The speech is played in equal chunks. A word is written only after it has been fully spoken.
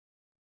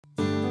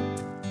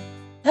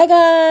Hi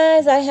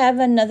guys, I have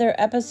another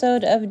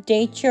episode of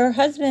Date Your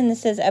Husband.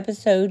 This is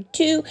episode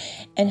 2,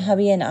 and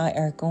hubby and I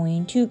are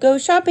going to go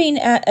shopping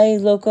at a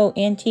local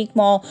antique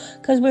mall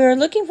because we are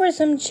looking for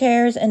some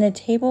chairs and a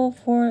table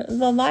for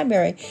the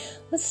library.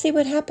 Let's see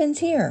what happens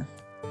here.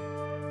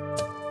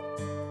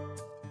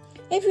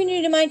 If you're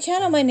new to my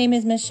channel, my name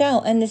is Michelle,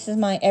 and this is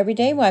my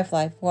everyday wife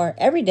life, where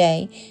every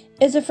day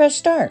is a fresh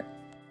start.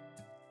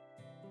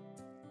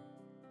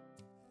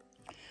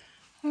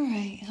 All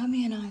right,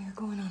 hubby and I are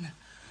going on a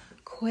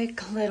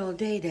quick little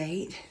day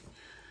date.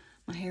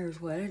 My hair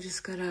is wet. I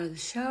just got out of the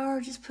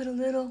shower. Just put a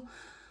little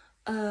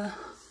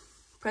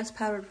pressed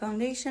powdered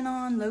foundation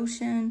on,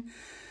 lotion.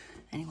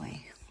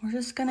 Anyway, we're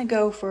just gonna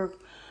go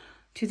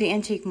to the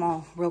antique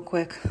mall real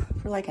quick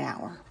for like an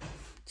hour.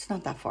 It's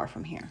not that far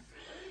from here.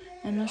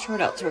 I'm not sure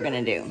what else we're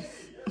gonna do.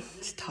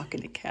 Just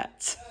talking to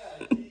cats.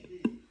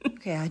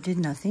 Okay, I did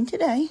nothing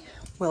today.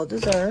 Well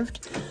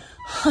deserved.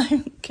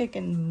 I'm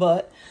kicking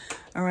butt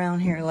around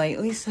here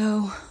lately,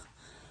 so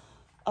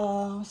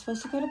I was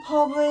supposed to go to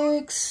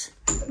Publix,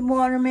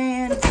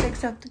 Waterman,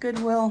 fix up the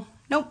Goodwill.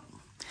 Nope.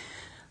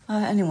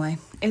 Anyway,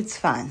 it's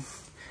fine.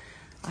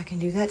 I can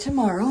do that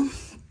tomorrow.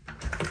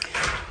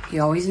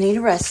 You always need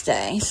a rest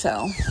day,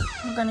 so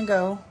we're gonna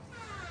go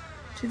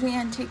to the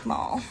antique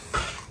mall.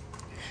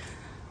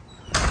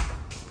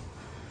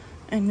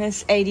 In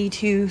this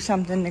 82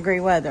 something degree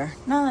weather.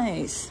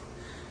 Nice.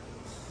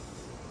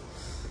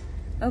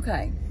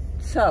 Okay,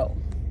 so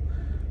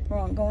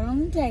we're going on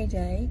the day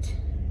date.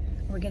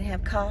 We're gonna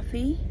have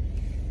coffee.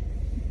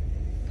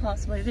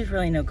 Possibly, there's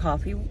really no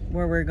coffee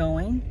where we're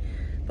going,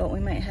 but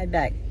we might head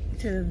back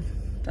to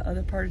the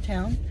other part of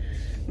town.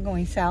 We're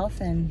going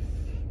south and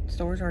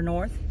stores are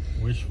north.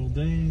 Wishful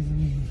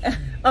thinking.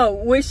 Oh,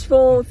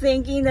 wishful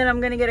thinking that I'm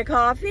gonna get a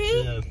coffee?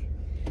 Yes.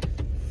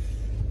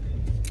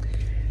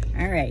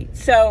 All right,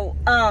 so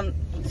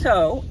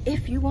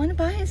if you want to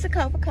buy us a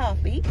cup of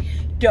coffee,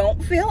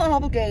 don't feel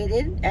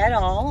obligated at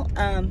all.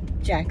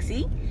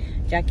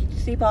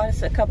 Jackie bought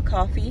us a cup of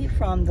coffee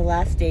from the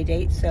last day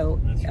date, so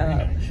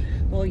nice.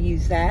 We'll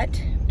use that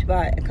to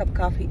buy a cup of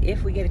coffee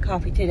if we get a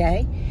coffee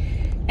today.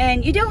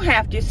 And you don't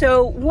have to.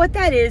 So what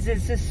that is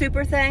a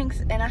super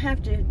thanks, and I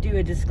have to do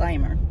a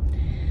disclaimer.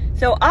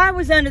 So I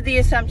was under the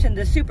assumption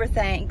the super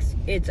thanks,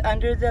 it's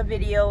under the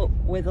video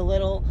with a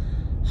little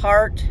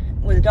heart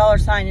with a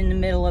 $sign in the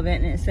middle of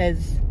it, and it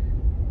says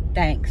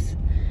thanks,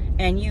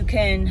 and you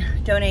can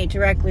donate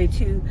directly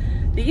to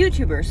the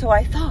YouTuber. So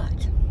I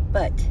thought,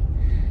 but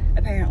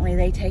apparently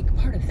they take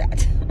part of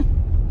that.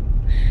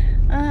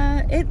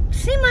 It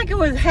seemed like it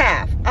was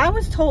half. I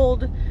was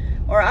told,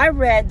 or I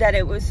read that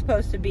it was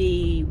supposed to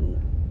be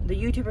the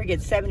YouTuber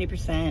gets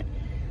 70%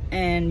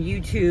 and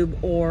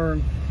YouTube or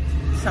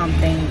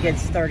something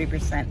gets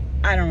 30%.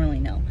 I don't really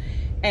know.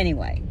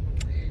 Anyway,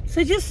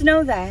 so just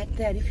know that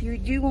if you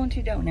do want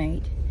to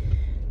donate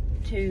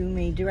to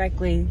me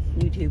directly,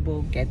 YouTube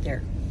will get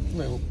their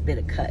little bit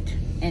of cut.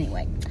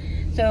 Anyway,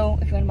 so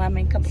if you want to buy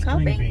me a cup of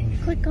coffee,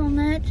 click on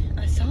that.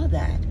 I saw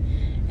that.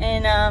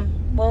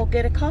 And we'll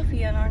get a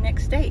coffee on our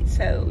next date.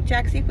 So,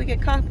 Jaxie, if we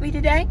get coffee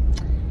today,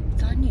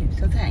 it's on you.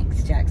 So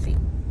thanks, Jaxie.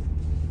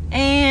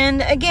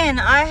 And again,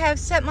 I have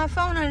set my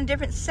phone on a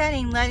different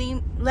setting.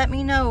 Let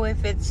me know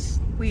if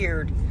it's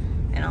weird,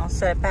 and I'll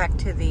set it back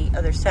to the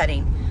other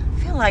setting. I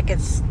feel like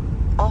it's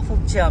awful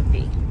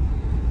jumpy.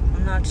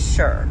 I'm not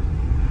sure.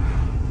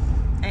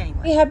 Anyway,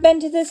 we have been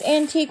to this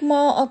antique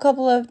mall a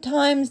couple of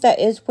times. That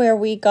is where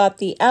we got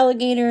the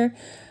alligator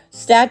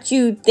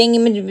statue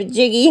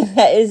thingy-majiggy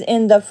that is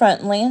in the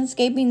front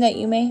landscaping that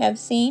you may have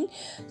seen.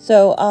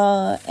 So,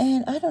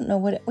 and I don't know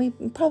what we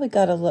probably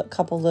got a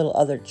couple little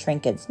other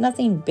trinkets,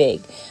 nothing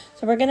big.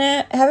 So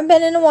haven't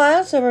been in a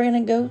while, so we're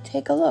gonna go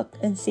take a look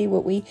and see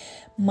what we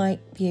might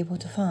be able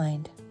to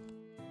find.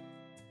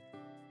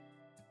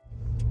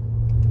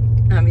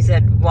 He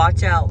said,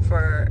 watch out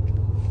for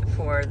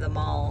the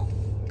mall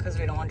because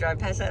we don't want to drive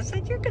past it. I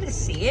said, you're going to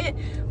see it.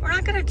 We're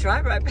not going to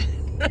drive right past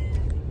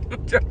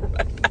it. Drive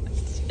right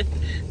past it.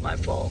 My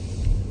fault.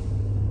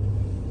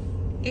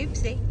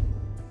 Oopsie.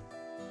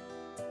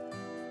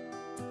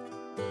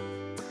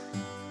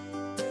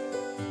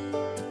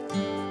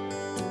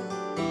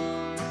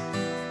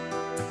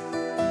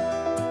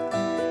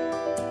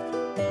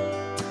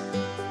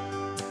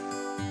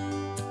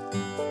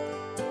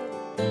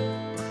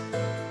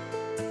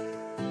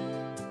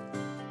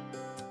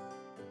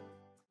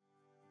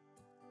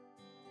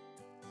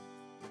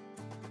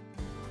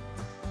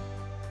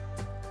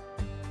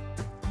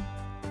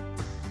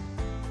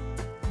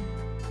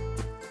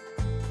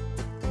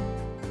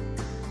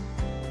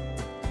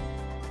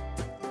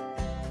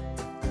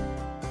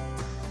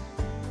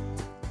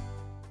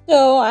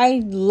 So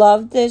I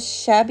love this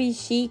shabby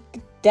chic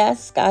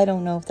desk. I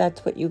don't know if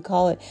that's what you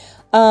call it.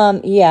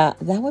 Yeah,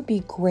 that would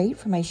be great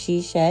for my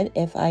she shed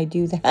if I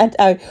do that.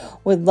 I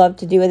would love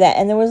to do that.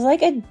 And there was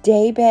like a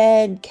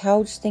daybed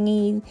couch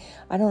thingy.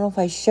 I don't know if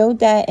I showed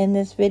that in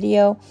this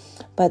video,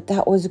 but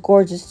that was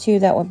gorgeous too.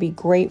 That would be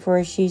great for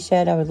a she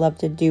shed. I would love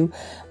to do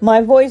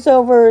my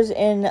voiceovers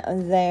in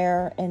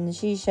there in the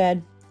she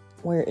shed.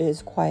 where it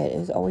is quiet.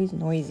 It's always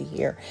noisy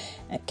here.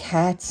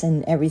 Cats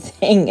and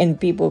everything, and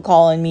people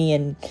calling me,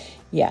 and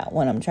yeah,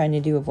 when I'm trying to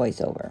do a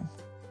voiceover.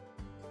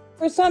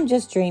 Or so I'm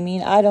just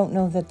dreaming. I don't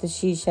know that the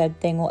she shed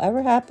thing will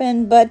ever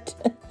happen, but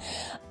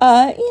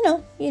you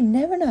know, you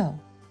never know.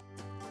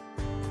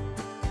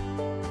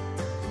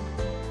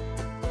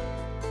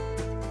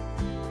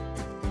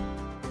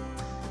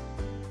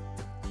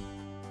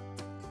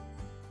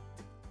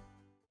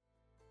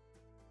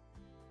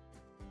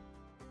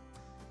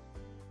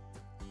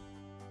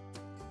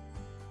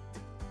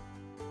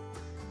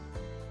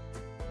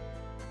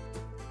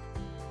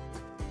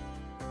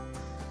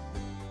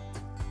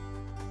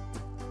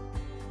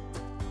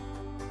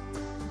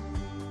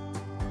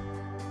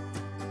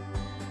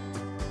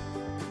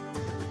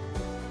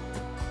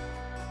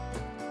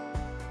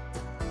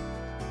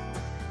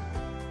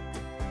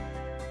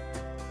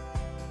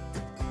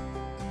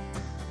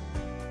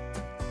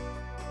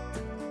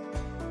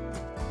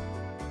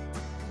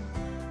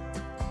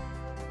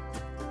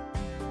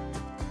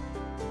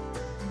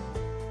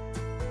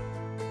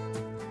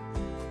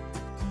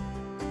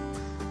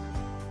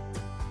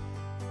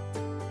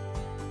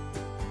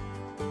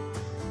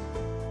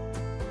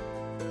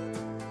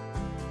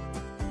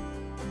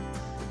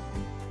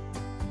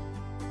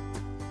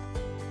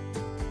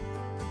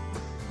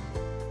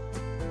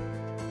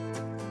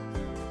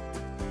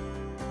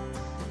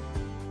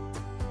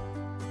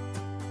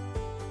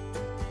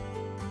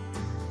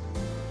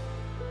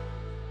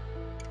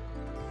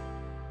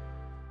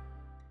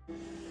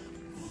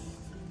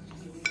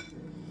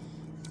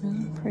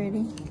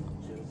 Pretty.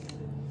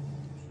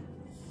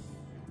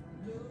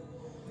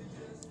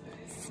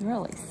 It's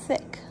really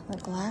thick. The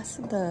glass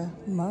of the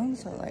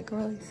mugs are like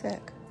really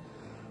thick.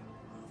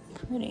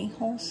 Pretty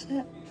whole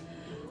set.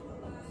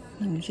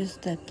 And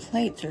just the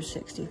plates are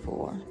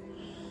 $64.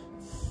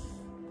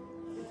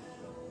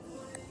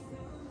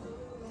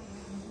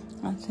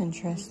 That's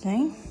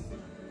interesting.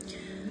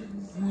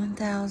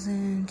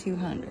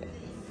 $1,200.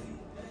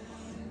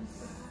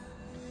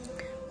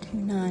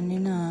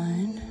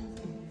 $299.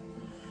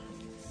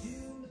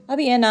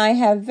 Hubby and I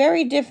have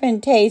very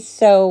different tastes,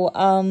 so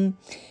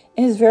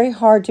it is very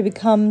hard to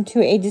come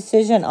to a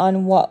decision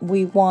on what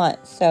we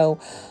want. So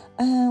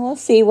we'll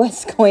see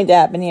what's going to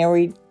happen here.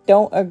 We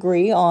don't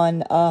agree on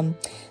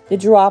the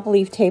drop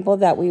leaf table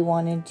that we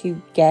wanted to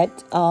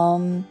get,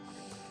 you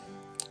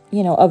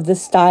know, of the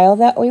style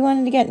that we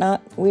wanted to get.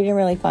 We didn't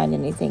really find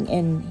anything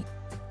in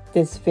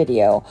this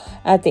video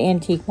at the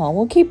antique mall.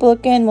 We'll keep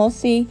looking. We'll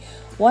see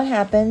what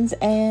happens,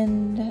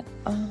 and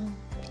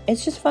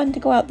it's just fun to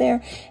go out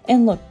there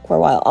and look for a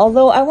while.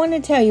 Although I want to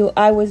tell you,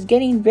 I was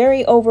getting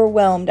very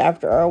overwhelmed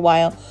after a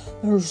while.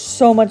 There's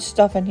so much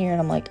stuff in here, and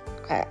I'm like,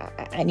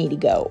 I need to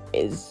go.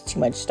 Is too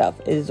much stuff.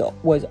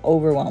 Was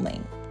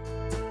overwhelming.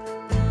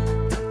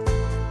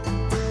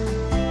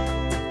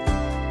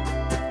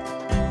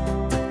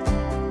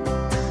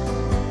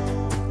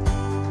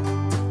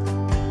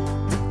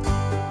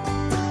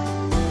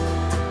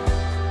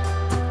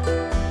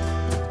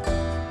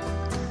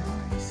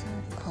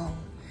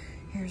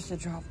 The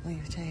drop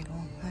leaf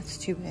table. That's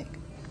too big.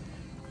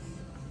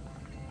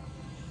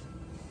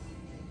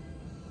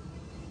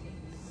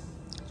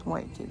 It's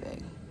way too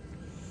big.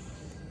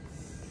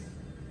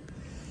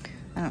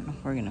 I don't know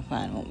if we're gonna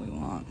find what we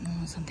want.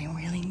 Something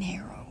really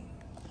narrow.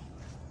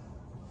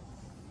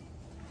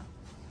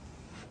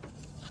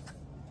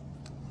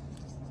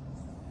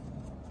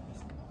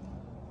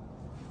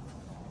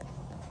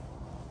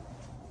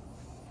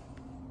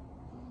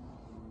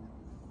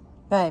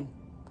 Babe,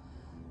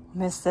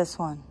 missed this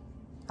one.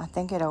 I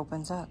think it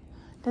opens up.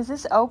 Does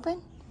this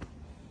open?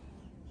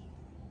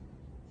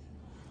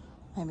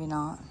 Maybe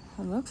not.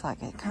 It looks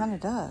like it kind of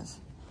does.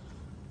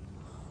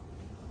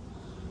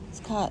 It's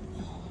got,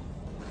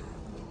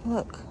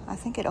 look, I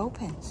think it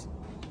opens.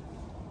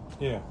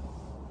 Yeah.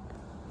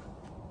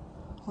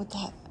 What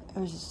that,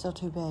 or is it still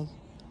too big?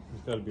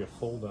 There's got to be a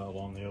fold out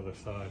on the other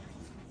side.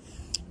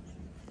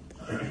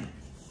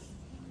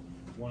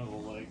 One of the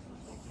legs or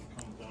something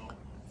comes out.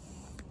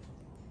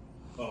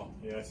 Oh,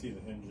 yeah, I see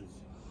the hinges.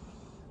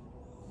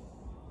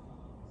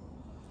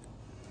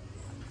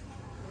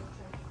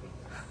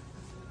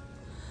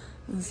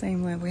 The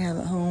same way we have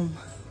at home.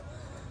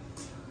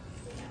 This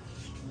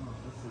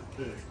is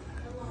big.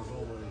 There's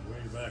all the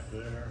way back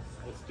there.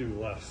 Let's do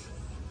less.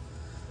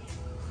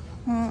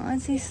 Well, I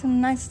see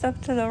some nice stuff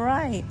to the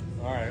right.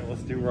 All right,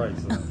 let's do right.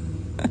 So.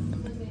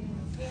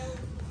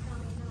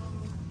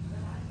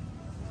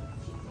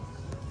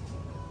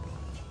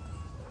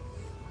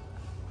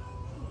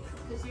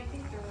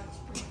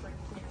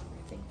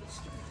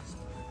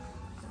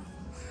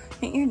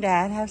 Didn't your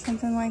dad have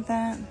something like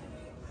that?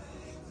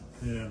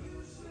 Yeah.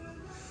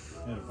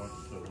 I had a bunch of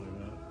stuff like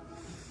that.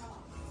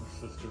 My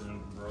sister and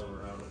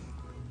brother have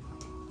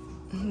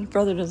it. Your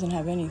brother doesn't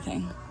have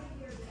anything.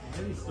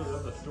 Maybe still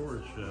have a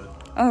storage shed.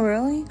 Oh,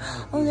 really?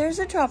 Oh, there's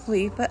a drop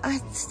leaf, but I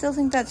still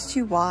think that's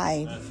too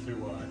wide. That's too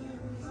wide.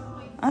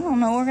 I don't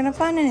know. We're going to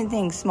find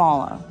anything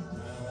smaller.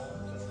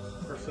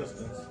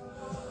 Persistence.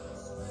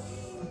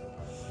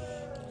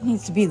 It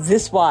needs to be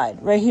this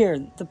wide, right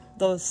here,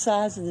 the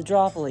size of the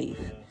drop leaf.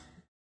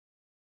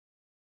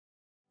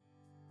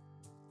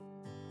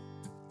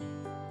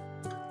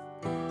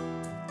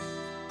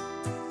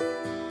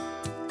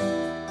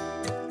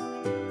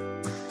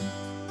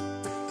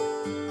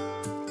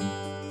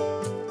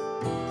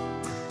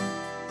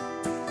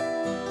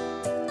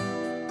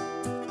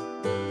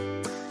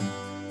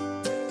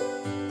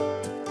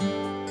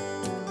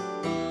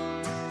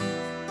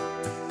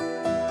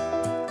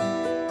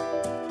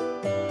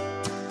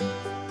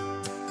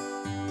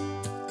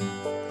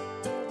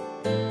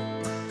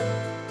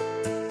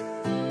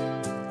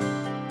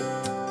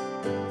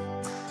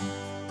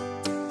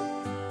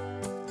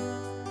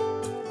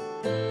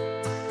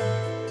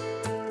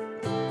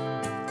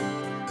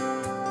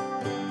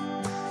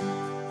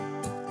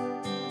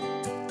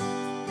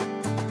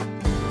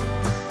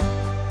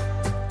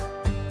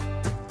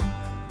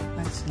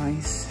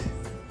 Nice.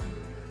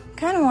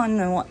 Kind of want to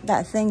know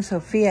that thing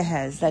Sophia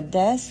has, that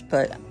desk,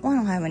 but I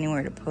don't have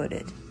anywhere to put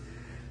it.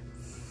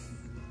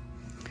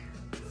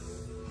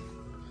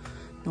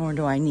 Nor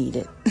do I need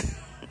it.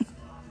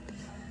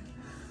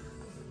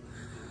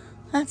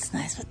 That's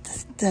nice, but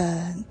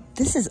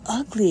this is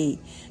ugly.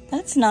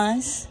 That's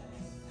nice,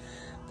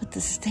 but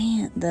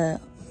the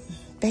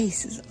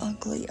base is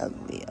ugly,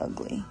 ugly,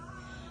 ugly.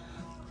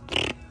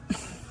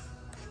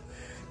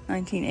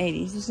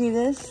 1980s. You see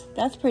this?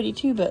 That's pretty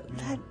too, but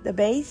the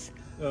base?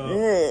 Ugh.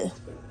 Yeah.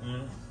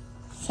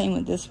 Same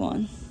with this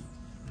one.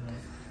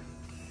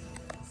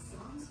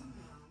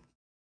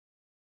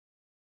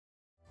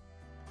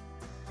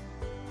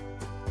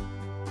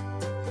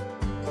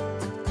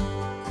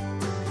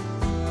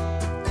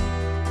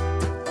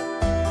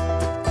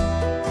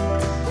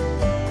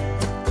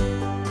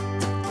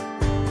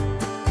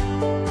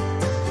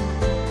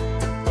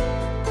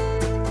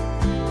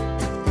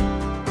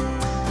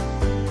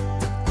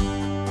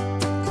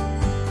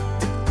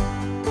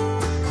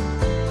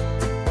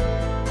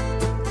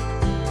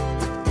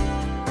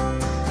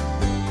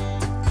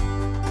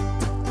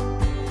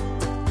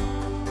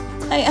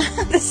 I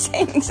have the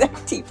same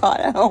exact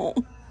teapot at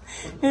home.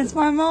 It's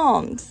my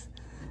mom's.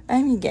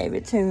 Amy gave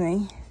it to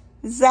me.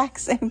 Exact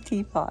same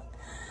teapot.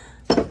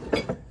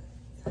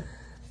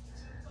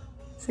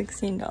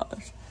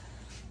 $16.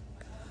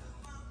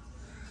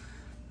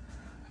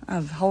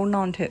 I'm holding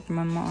on to it for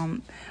my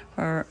mom,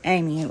 or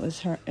Amy. It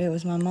was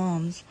my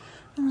mom's.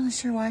 I'm not really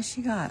sure why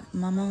she got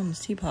my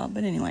mom's teapot,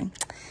 but anyway,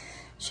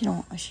 she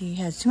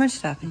has too much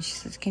stuff, and she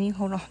says, "Can you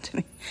hold on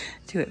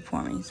to it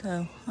for me?"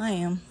 So I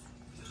am.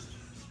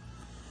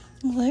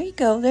 Well, there you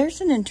go. There's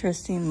an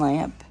interesting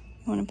lamp.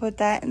 You want to put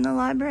that in the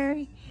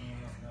library?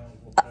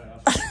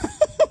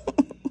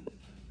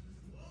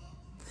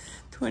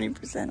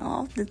 20%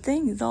 off. The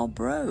thing is all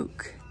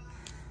broke.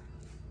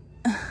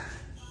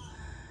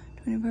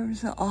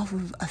 20% off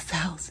of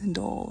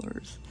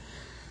 $1,000.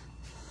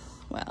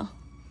 Wow.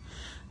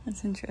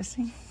 That's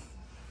interesting.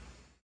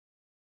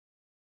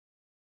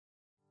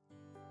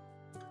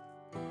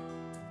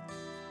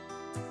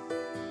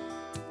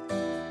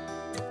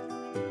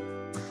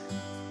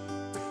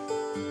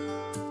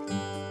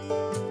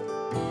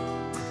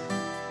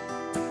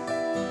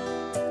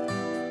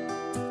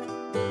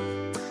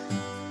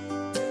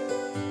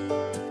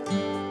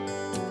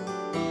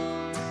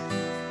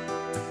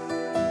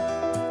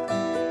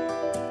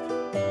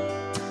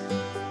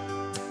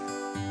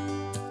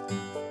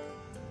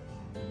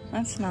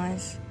 That's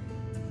nice.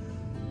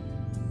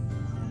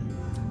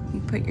 You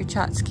put your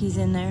tchotchkes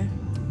in there.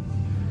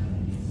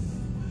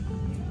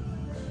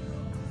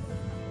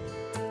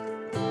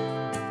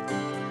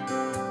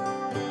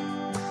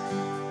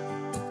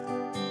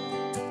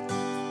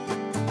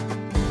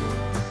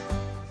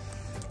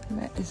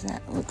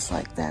 Looks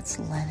like that's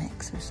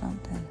Lennox or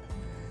something.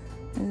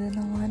 Is it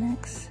a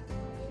Lennox?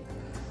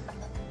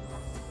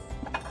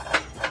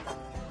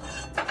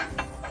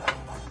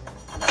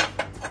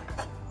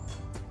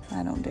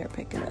 I don't dare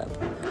pick it up.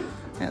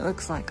 It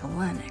looks like a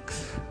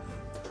Lennox.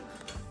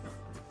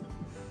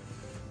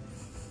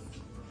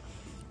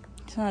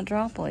 It's not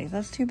drop leaf.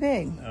 That's too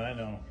big. I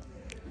know.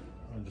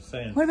 I'm just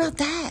saying. What about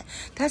that?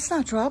 That's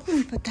not drop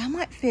leaf, but that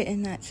might fit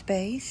in that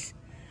space.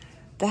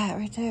 That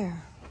right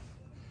there.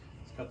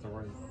 It's got the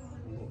right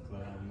look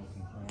that I'm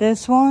looking for.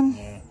 This one?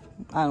 Yeah.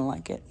 I don't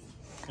like it.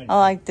 I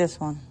like this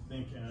one.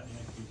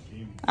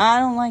 I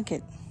don't like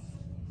it.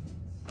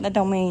 That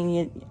don't mean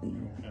you...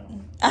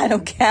 I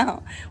don't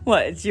count.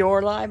 What, it's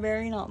your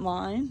library, not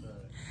mine?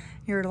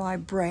 Your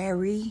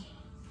library.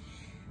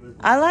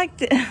 I like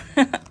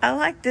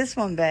this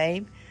one,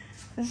 babe.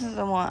 This is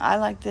the one. I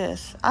like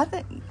this. I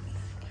think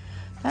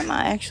that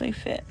might actually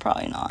fit.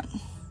 Probably not.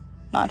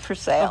 Not for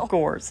sale. Of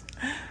course.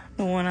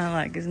 The one I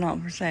like is not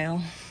for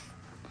sale.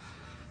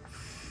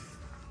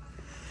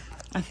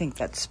 I think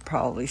that's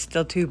probably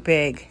still too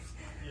big.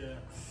 Yeah.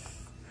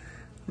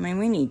 I mean,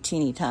 we need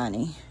teeny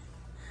tiny.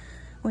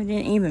 We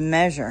didn't even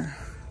measure.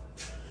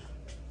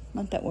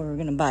 Not that we were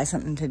going to buy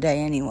something today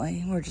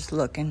anyway. We're just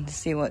looking to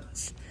see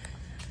what's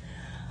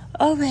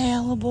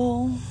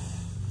available.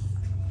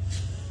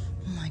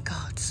 Oh my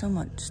God, so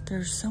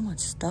much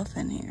stuff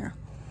in here.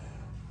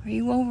 Are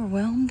you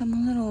overwhelmed? I'm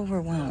a little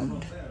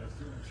overwhelmed.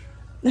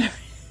 There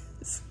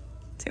is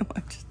too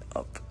much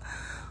stuff.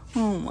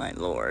 Oh my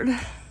Lord.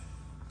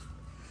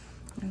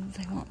 What do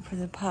they want for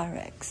the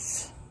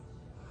Pyrex?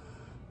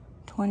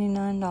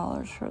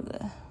 $29 for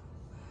the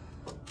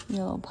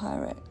yellow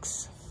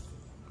Pyrex.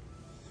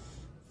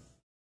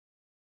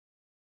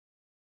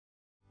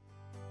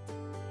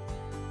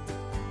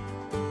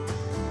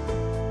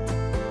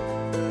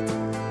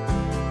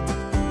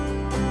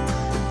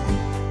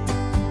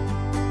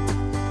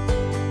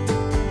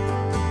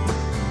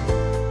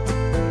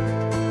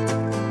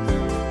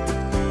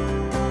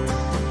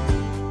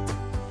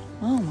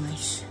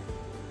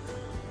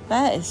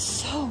 That is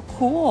so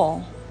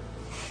cool.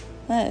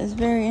 That is a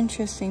very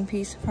interesting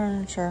piece of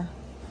furniture.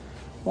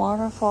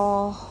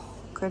 Waterfall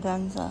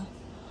credenza.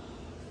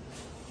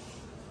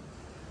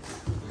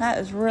 That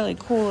is really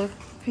cool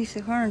piece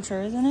of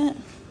furniture, isn't it?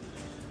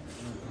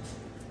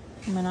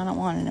 I mean, I don't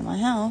want it in my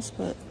house,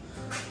 but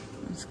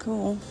it's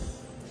cool.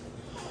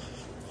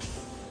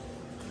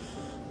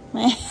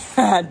 Man,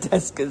 that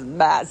desk is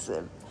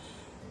massive.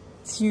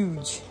 It's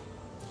huge.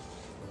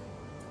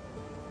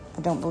 I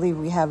don't believe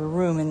we have a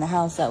room in the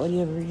house that would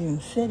ever even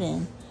fit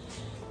in.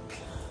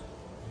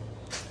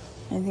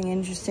 Anything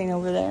interesting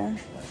over there?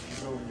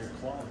 Go in your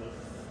closet.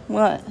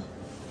 What?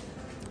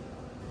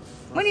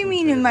 What do you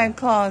mean in my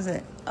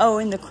closet? Oh,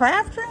 in the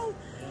craft room?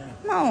 Yeah.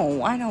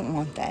 No, I don't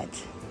want that.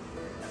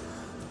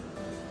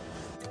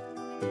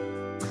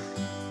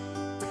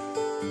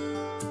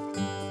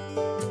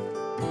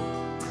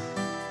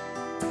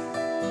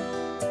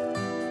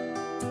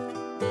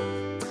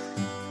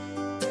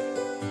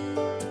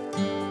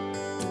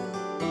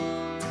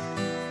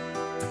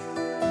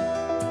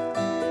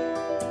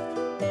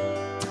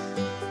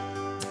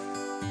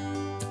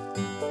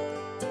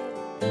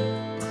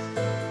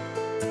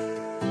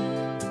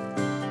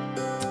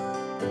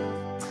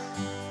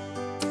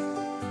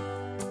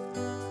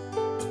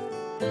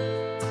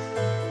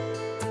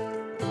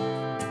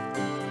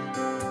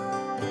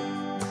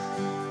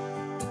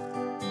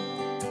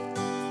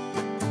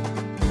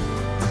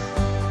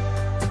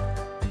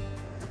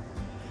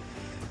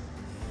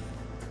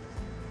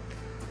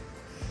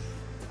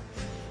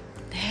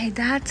 Hey,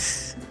 that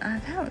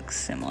looks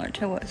similar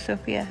to what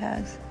Sophia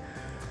has.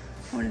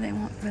 What do they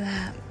want for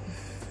that?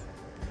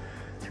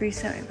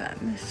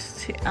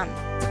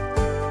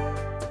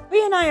 $375.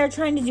 We and I are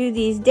trying to do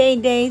these day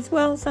dates,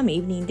 well, some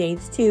evening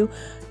dates too,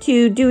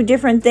 to do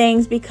different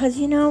things because,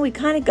 you know, we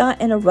kind of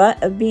got in a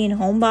rut of being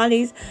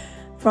homebodies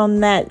from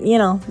that, you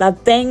know,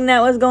 that thing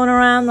that was going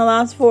around the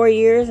last 4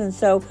 years. And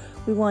so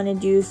we want to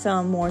do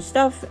some more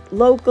stuff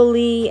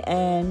locally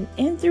and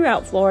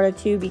throughout Florida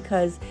too,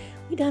 because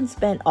we done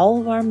spent all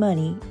of our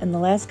money in the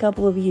last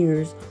couple of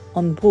years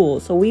on the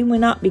pool. So we will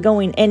not be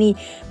going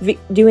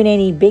doing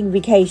any big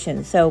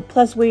vacations. So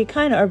plus we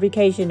kind of are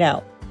vacationed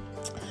out.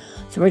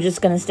 So we're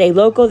just going to stay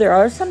local. There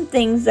are some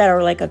things that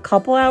are like a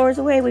couple hours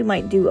away. We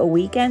might do a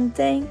weekend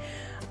thing.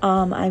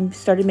 I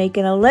started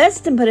making a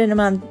list and putting them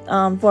on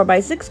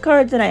 4x6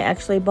 cards. And I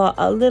actually bought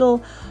a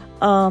little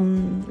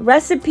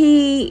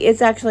recipe.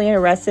 It's actually a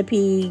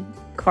recipe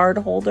card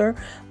holder,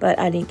 but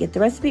I didn't get the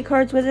recipe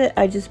cards with it.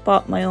 I just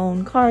bought my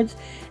own cards,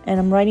 and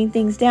I'm writing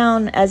things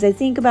down as I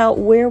think about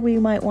where we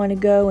might want to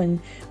go,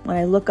 and when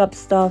I look up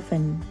stuff,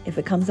 and if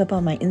it comes up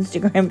on my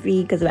Instagram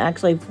feed, because I'm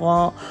actually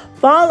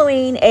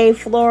following a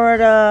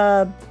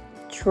Florida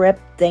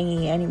trip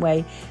thingy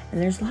anyway, and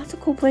there's lots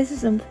of cool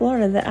places in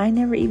Florida that I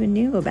never even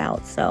knew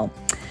about, so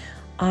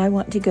I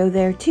want to go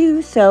there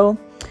too. So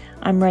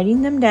I'm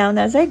writing them down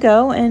as I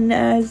go, and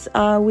as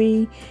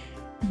we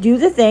do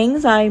the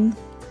things, I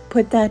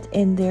put that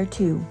in there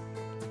too.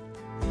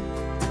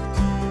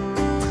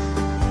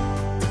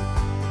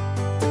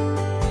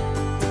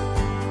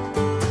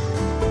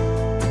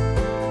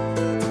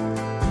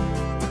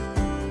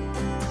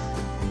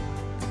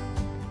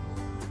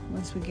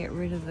 Once we get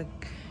rid of the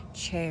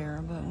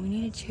chair, but we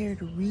need a chair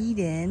to read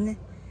in.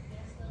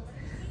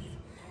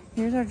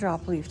 Here's our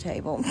drop leaf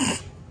table.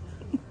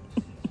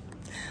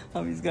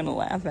 Oh, he's gonna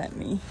laugh at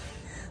me.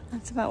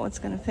 That's about what's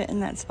gonna fit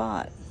in that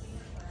spot,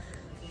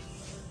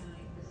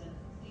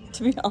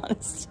 to be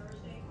honest.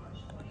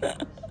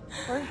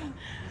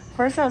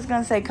 First I was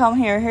going to say, come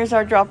here. Here's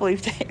our drop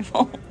leaf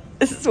table.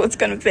 This is what's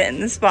going to fit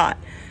in the spot.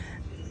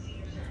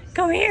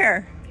 Come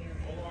here.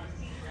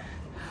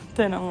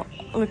 Then I'll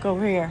look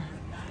over here.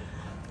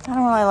 I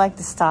don't really like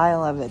the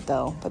style of it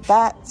though, but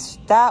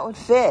that would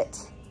fit.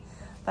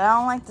 But I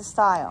don't like the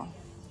style.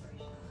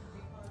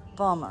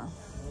 Bummer.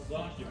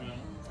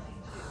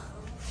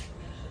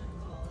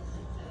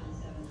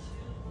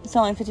 It's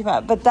only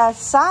 55, but the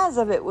size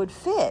of it would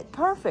fit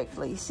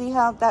perfectly. See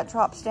how that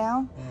drops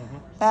down? Mm-hmm.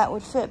 That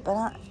would fit,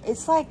 but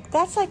it's like,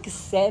 that's like a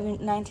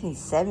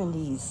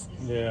 1970s.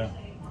 Yeah.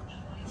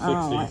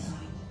 60s.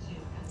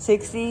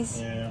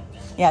 60s? Yeah.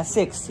 Yeah,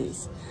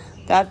 60s.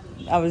 That,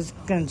 I was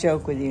going to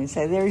joke with you and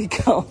say, there you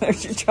go.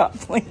 There's your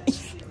drop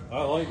leaf.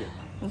 I like it.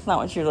 That's not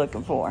what you're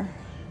looking for.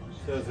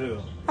 Says who?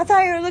 I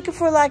thought you were looking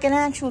for like an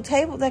actual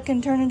table that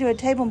can turn into a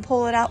table and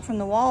pull it out from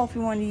the wall if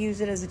you wanted to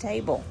use it as a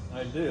table.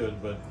 I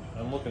did, but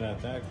I'm looking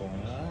at that going,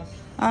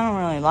 I don't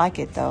really like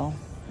it though.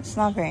 It's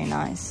not very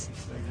nice.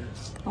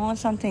 I want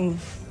something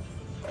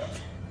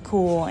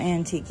cool,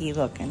 antique-y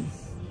looking.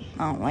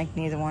 I don't like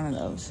neither one of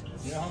those.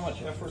 You know how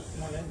much effort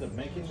went into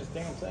making this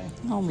damn thing?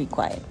 Don't be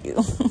quiet,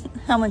 you.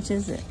 How much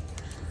is it?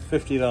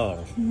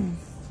 $50.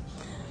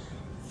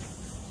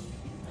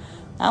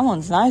 That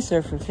one's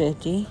nicer for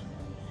 $50.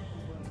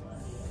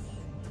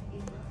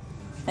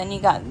 Then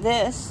you got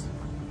this.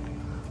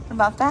 What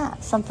about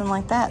that? Something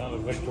like that. Not a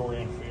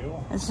Victorian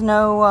feel. It's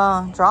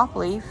no drop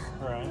leaf.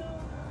 Right.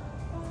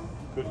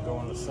 Could go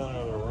in the center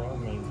of the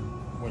room,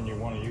 and when you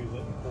want to use it,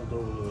 and pulled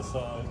over to the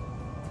side.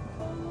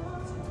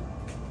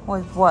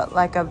 With what,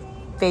 like a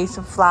vase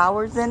of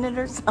flowers in it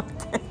or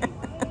something?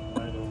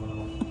 I don't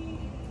know.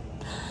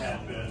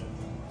 Cat bed.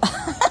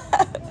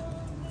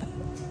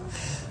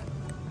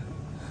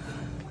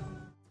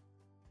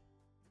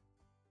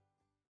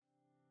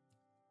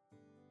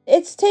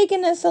 It's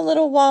taken us a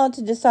little while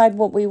to decide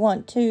what we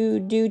want to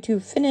do to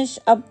finish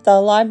up the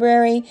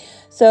library.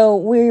 So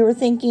we were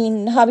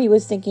thinking, hubby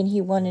was thinking he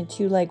wanted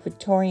to like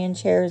Victorian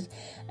chairs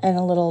and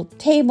a little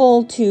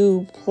table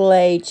to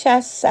play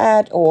chess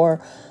at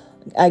or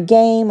a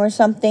game or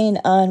something.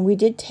 And we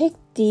did take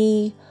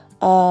the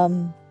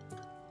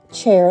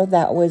chair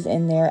that was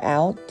in there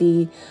out,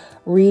 the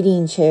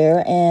reading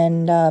chair,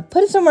 and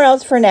put it somewhere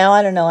else for now.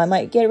 I don't know. I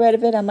might get rid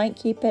of it. I might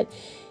keep it.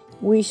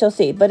 We shall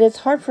see. But it's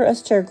hard for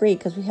us to agree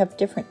because we have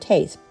different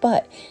tastes.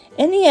 But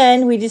in the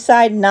end, we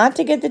decided not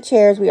to get the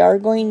chairs. We are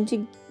going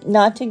to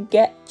not to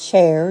get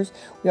chairs.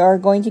 We are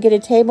going to get a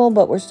table,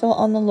 but we're still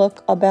on the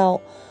look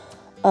about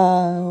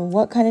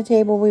what kind of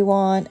table we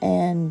want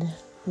and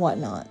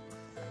whatnot.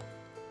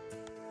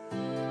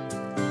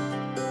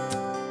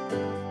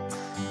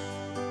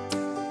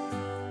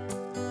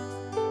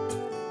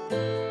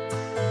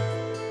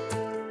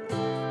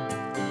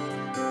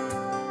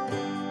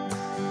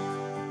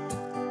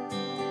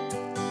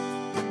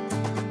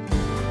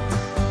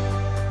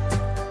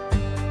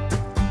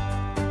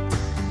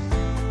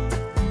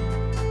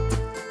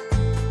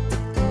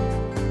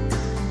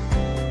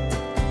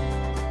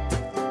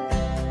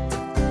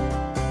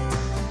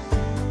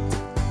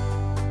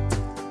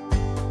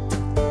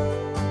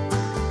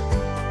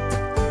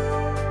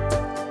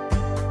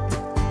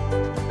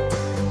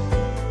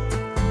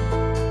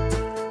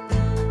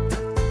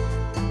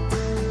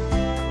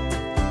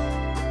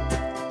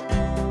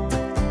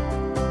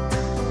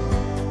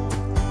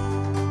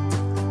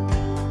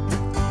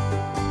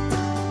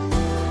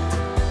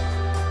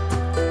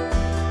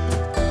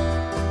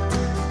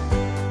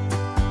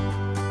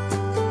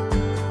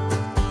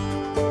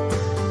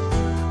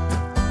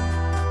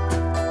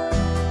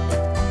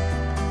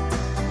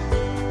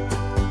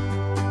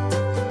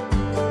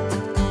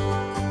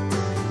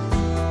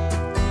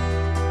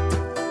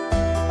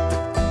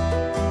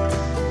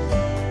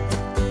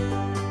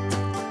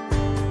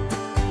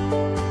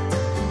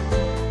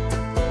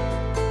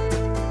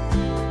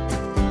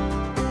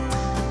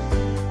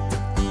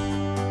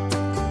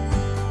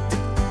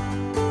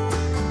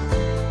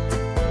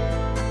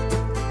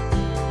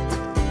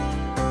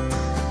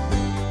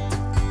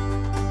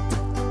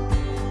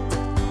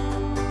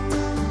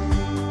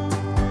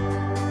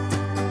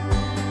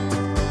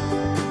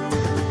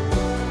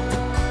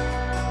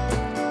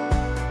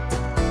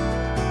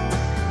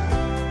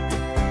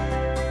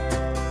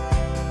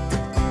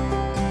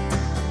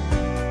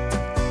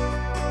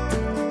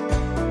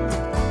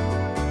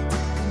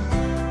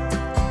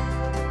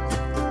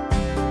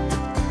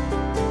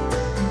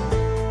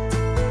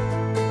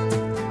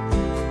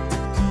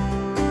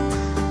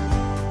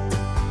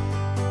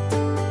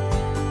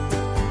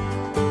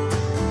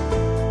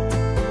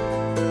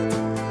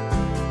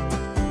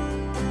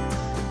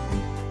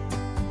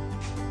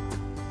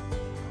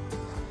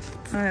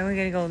 All right, we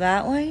gotta go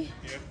that way?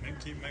 Yep,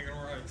 keep making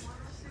right.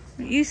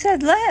 You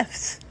said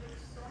left.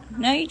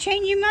 Now you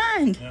change your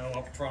mind. No,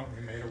 up front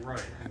we made a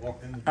right. We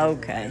walked in the door,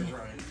 Okay. we made a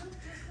right.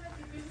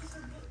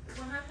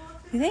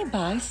 Do they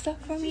buy stuff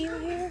from you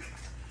here?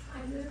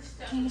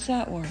 How does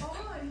that work?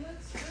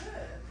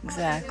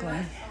 Exactly.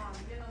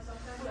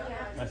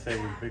 I say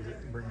we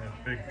bring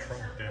that big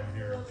trunk down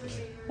here.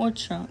 What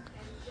trunk?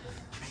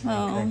 Trunk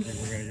Oh, that we're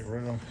gonna get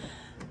rid of them.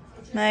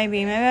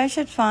 maybe I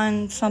should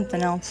find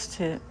something else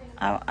to.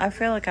 I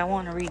feel like I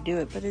want to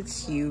redo it, but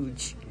it's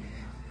huge.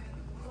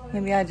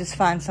 Maybe I just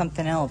find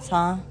something else,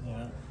 huh?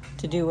 Yeah.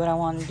 To do what I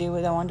want to do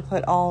with. I want to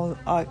put all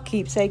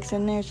keepsakes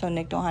in there so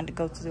Nick don't have to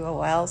go through the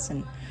whole house,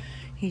 and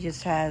he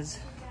just has.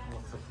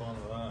 What's the fun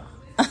of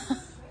that?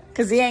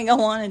 Because he ain't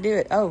gonna want to do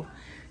it. Oh,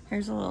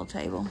 here's a little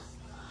table.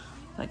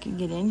 If I can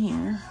get in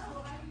here.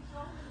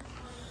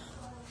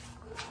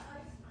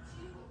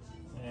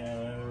 Yeah,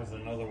 there was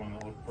another one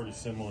that looked pretty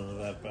similar to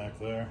that back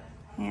there.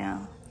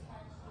 Yeah.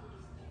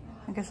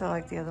 I guess I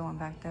like the other one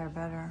back there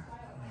better.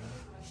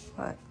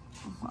 But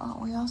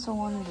we also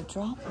wanted a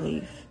drop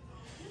leaf.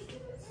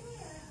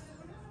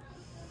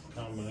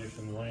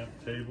 Combination lamp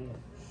table.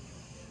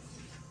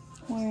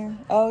 Where?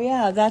 Oh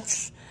yeah,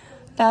 that's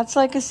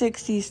like a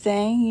 60s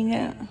thing, you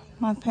know.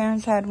 My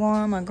parents had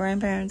one, my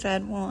grandparents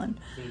had one.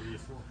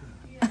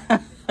 I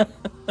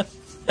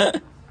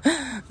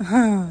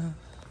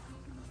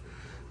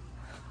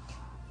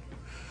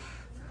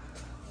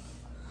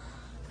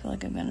feel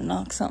like I'm gonna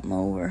knock something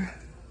over.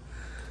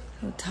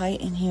 So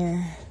tight in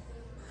here.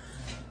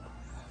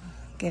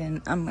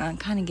 I'm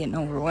kind of getting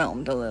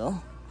overwhelmed a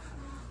little.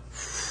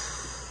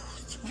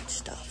 Too much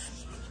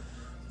stuff.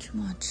 Too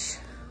much.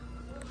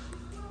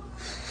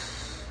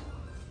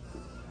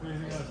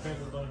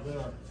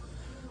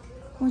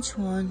 Which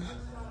one?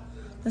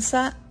 Is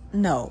that?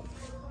 No.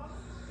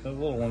 That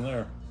little one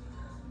there.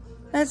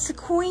 That's the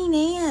Queen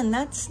Anne.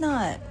 That's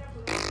not.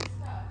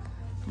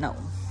 No.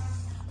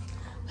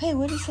 Hey,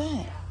 what is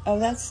that? Oh,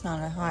 that's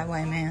not a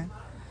Highwayman.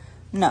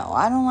 No,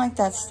 I don't like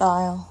that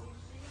style.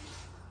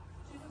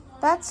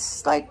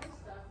 That's like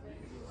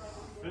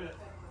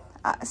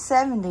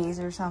 70s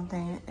or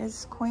something.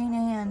 It's Queen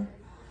Anne.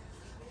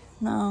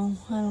 No,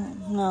 I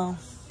don't. No.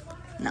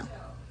 No.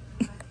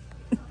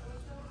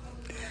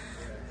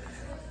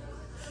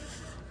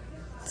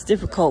 It's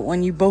difficult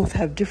when you both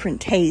have different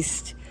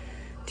taste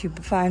to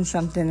find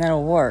something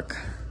that'll work.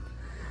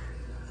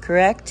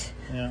 Correct?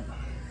 Yeah.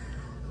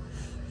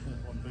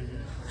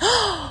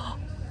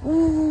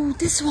 Ooh,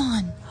 this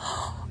one.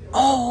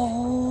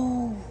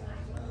 Oh,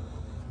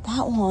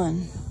 that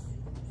one.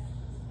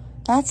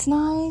 That's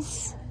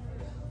nice.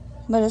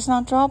 But it's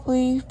not drop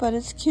leaf, but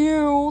it's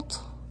cute.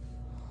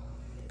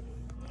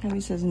 He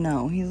says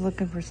no. He's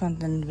looking for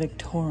something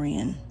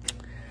Victorian.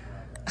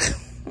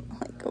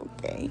 Like,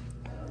 okay.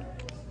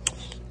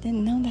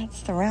 Didn't know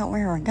that's the route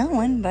we were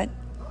going, but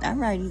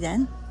alrighty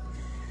then.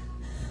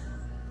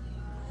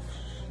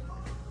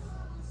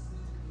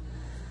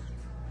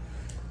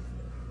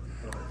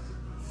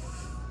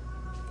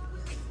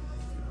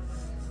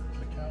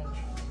 The couch,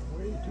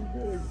 way too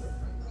big.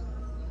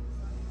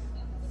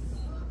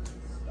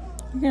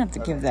 You're gonna have to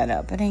give that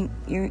up. It ain't.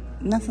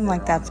 Nothing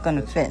like that's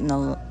gonna fit in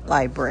the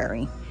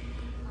library.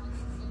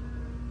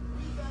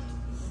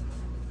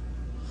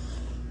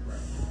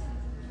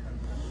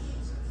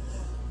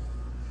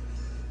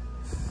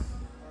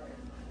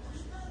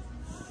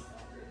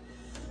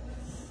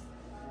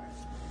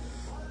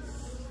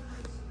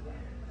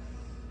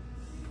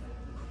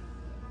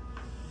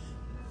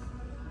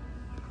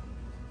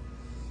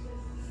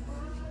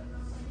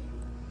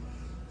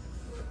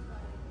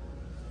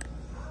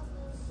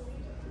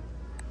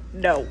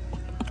 No.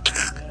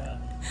 Yeah.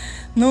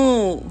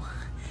 No.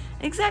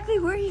 Exactly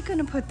where are you going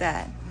to put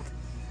that?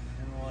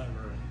 In the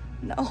library.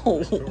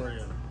 No.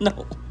 Victorian.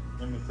 No.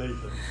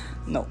 Imitation.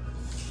 No.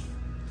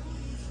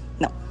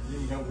 No. You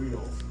ain't got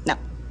wheels. No.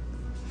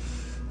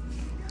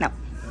 No.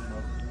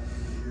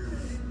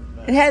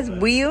 It has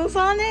wheels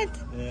on it?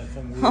 Yeah,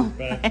 some weird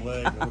back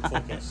leg that looks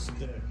like a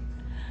stick.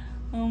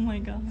 Oh my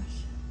gosh.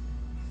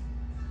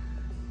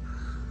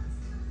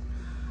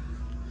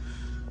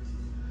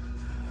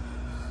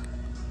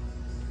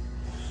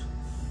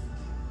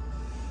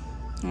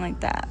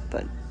 Like that,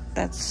 but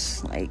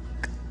that's like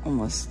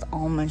almost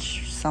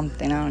Amish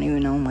something. I don't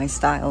even know my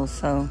style,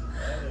 so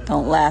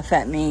don't laugh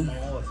at me.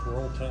 Smallest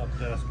roll top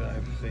desk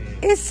I've seen.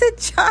 It's a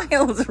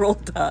child's roll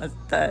top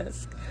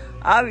desk,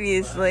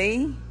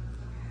 obviously.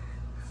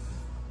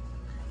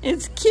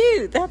 It's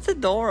cute. That's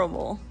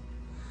adorable.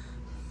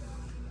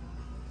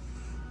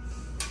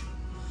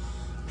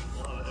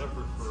 A lot of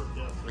effort for a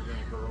desk they're going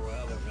to grow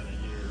out of in a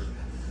year.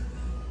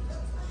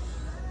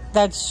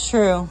 That's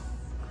true.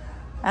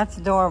 That's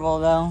adorable,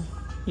 though.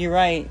 You're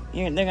right.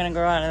 They're going to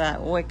grow out of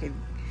that wicked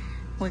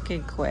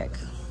quick.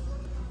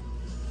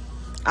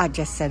 I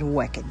just said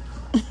wicked.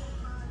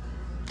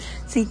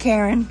 See,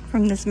 Karen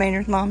from This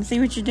Maynard's Mom, see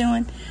what you're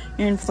doing?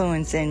 You're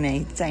influencing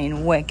me,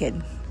 saying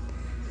wicked.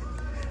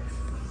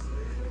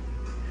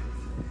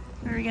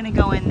 We were going to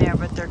go in there,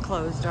 but they're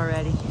closed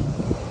already.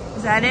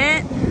 Is that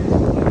it?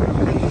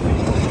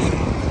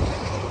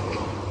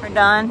 We're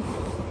done.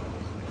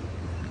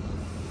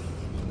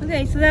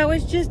 Okay, so that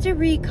was just a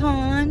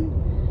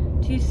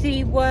recon to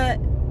see what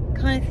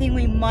kind of thing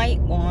we might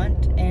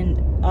want,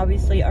 and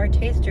obviously our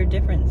tastes are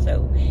different,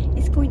 so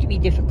it's going to be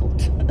difficult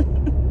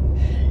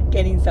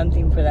getting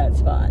something for that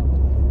spot.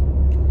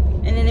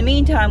 And in the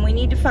meantime, we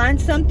need to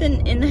find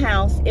something in the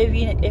house,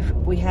 if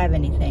we have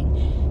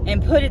anything,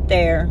 and put it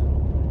there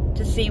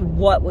to see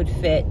what would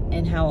fit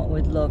and how it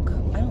would look.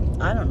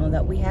 I don't know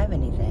that we have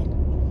anything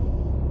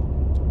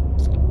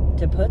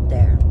to put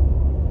there.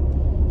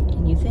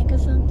 Can you think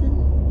of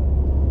something?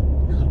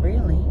 Not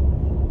really.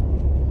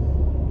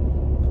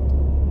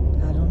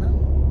 I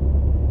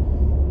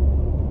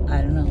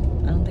don't know.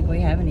 I don't think we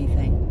have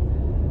anything.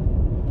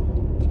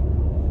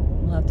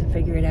 We'll have to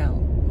figure it out.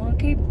 Well,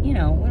 okay, we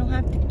don't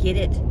have to get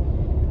it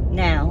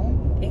now.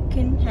 It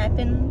can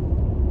happen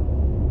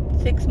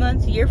 6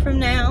 months, a year from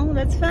now.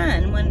 That's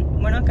fine.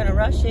 When we're not going to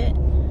rush it.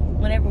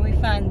 Whenever we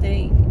find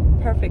the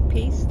perfect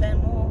piece,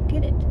 then we'll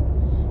get it.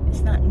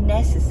 It's not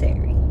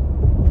necessary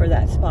for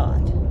that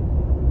spot,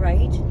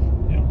 right?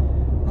 Yeah.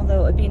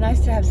 Although it'd be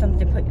nice to have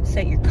something to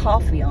set your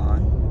coffee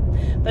on.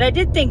 But I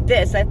did think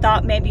this. I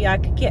thought maybe I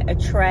could get a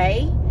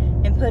tray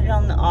and put it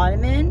on the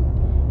ottoman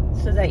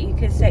so that you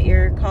could set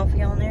your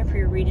coffee on there if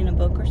you're reading a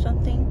book or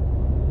something.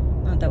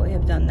 Not that we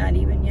have done that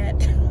even yet.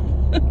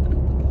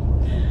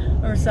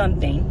 Or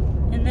something.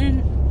 And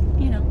then,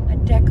 you know, a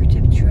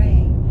decorative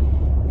tray.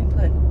 And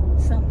put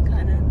some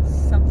kind of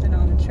something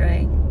on the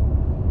tray.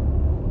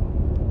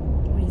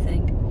 What do you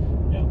think?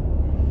 Yeah.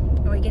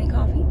 Are we getting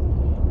coffee?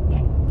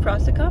 No.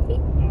 Frosted coffee?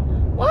 No.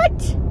 What?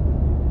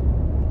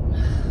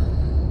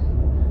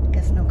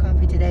 Guess no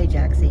coffee today,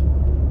 Jaxie.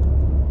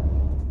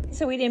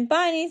 So we didn't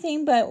buy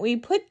anything, but we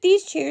put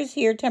these chairs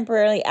here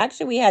temporarily.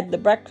 Actually, we had the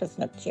breakfast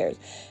nook chairs.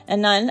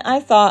 And then I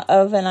thought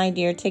of an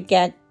idea to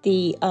get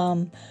the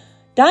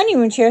dining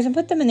room chairs and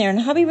put them in there. And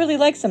hubby really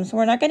likes them. So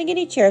we're not going to get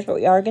any chairs, but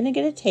we are going to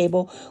get a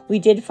table. We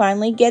did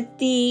finally get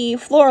the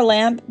floor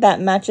lamp that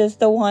matches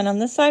the one on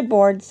the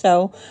sideboard.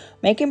 So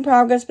making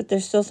progress, but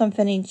there's still some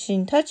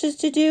finishing touches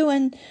to do.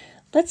 And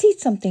let's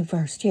eat something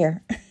first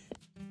here.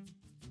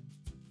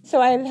 So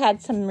I've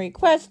had some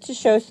requests to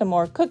show some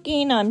more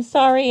cooking. I'm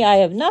sorry, I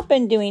have not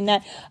been doing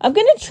that. I'm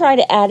going to try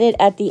to add it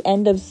at the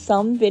end of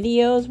some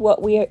videos,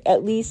 what we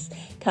at least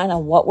kind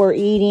of what we're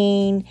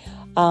eating,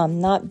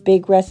 not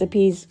big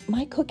recipes.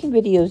 My cooking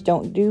videos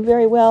don't do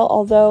very well,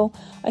 although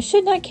I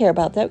should not care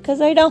about that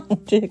because I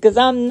don't, because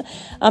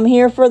I'm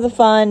here for the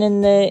fun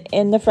and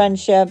the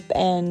friendship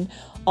and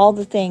all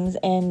the things.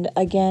 And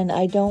again,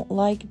 I don't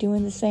like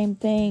doing the same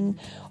thing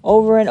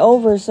over and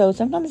over. So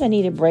sometimes I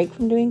need a break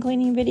from doing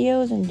cleaning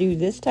videos and do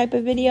this type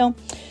of video.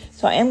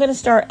 So I am going to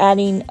start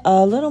adding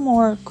a little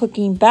more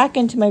cooking back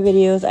into my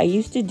videos. I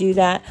used to do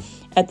that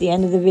at the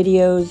end of the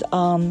videos,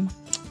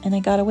 and I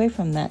got away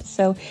from that.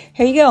 So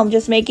here you go. I'm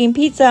just making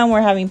pizza, and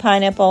we're having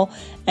pineapple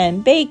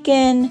and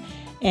bacon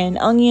and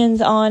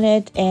onions on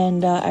it.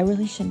 And I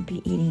really shouldn't be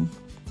eating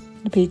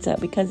the pizza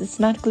because it's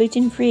not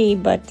gluten-free,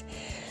 but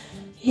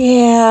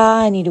yeah,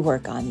 I need to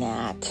work on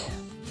that.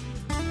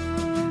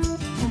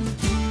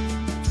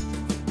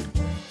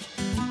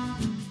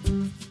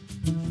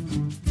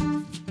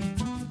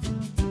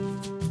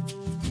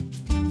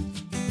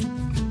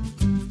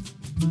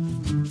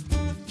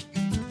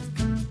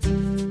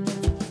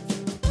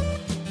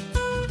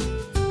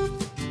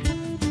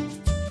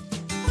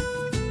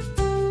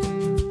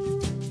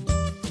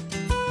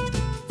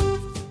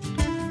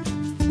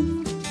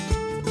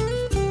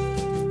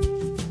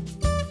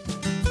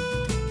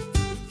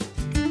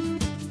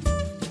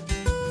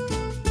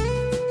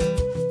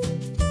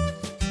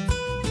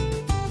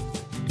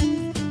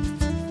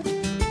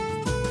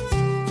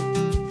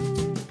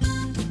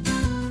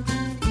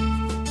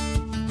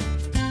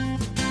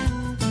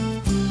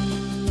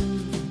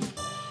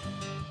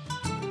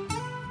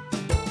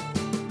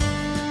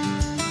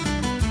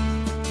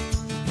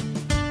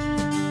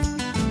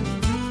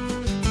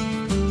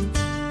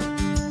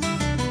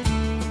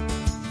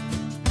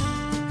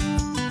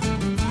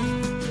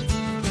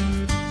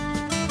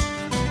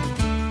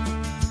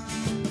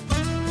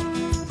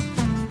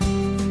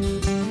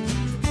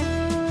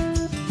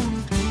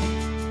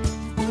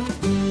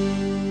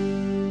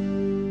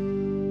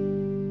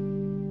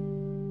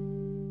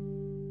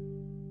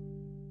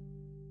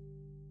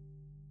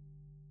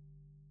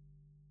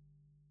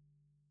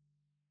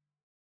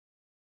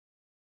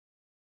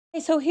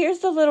 So here's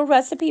the little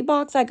recipe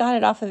box. I got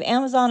it off of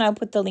Amazon. I'll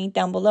put the link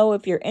down below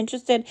if you're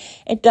interested.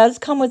 It does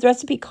come with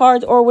recipe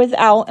cards or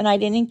without, and I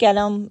didn't get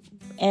them.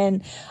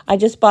 And I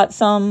just bought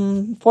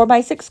some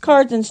 4x6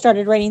 cards and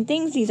started writing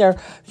things. These are a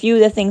few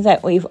of the things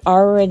that we've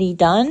already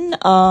done.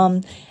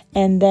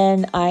 And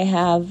then I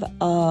have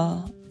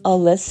a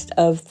list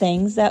of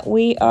things that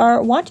we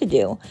want to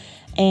do.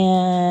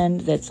 And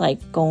that's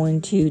like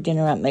going to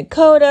dinner at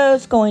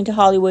Makoto's, going to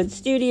Hollywood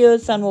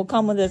Studios. Son will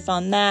come with us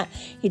on that.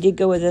 He did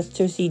go with us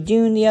to see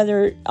Dune the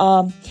other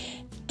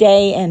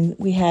day, and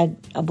we had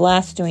a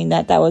blast doing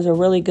that. That was a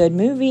really good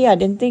movie. I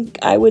didn't think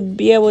I would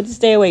be able to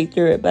stay awake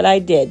through it, but I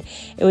did.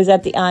 It was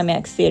at the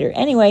IMAX theater.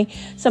 Anyway,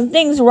 some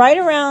things right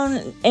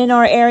around in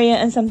our area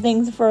and some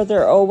things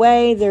further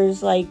away.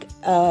 There's like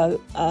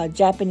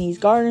Japanese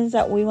gardens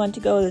that we want to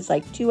go. It's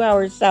like 2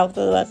 hours south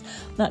of us.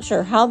 I'm not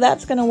sure how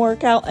that's going to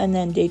work out. And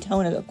then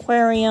Daytona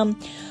Aquarium.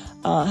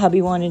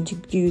 Hubby wanted to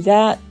do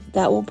that.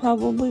 That will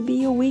probably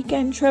be a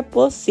weekend trip.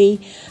 We'll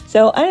see.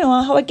 So I don't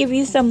know how I give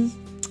you some.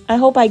 I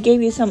hope I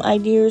gave you some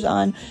ideas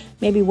on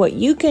maybe what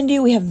you can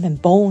do. We haven't been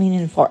bowling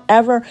in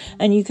forever,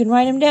 and you can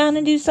write them down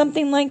and do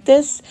something like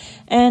this,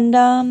 and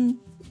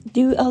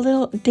do a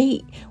little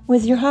date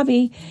with your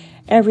hubby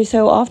every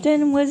so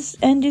often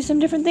and do some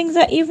different things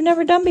that you've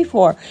never done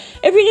before.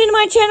 If you're new to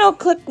my channel,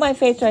 click my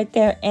face right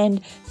there and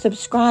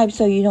subscribe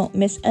so you don't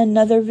miss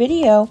another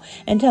video.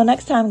 Until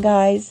next time,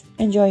 guys,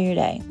 enjoy your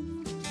day.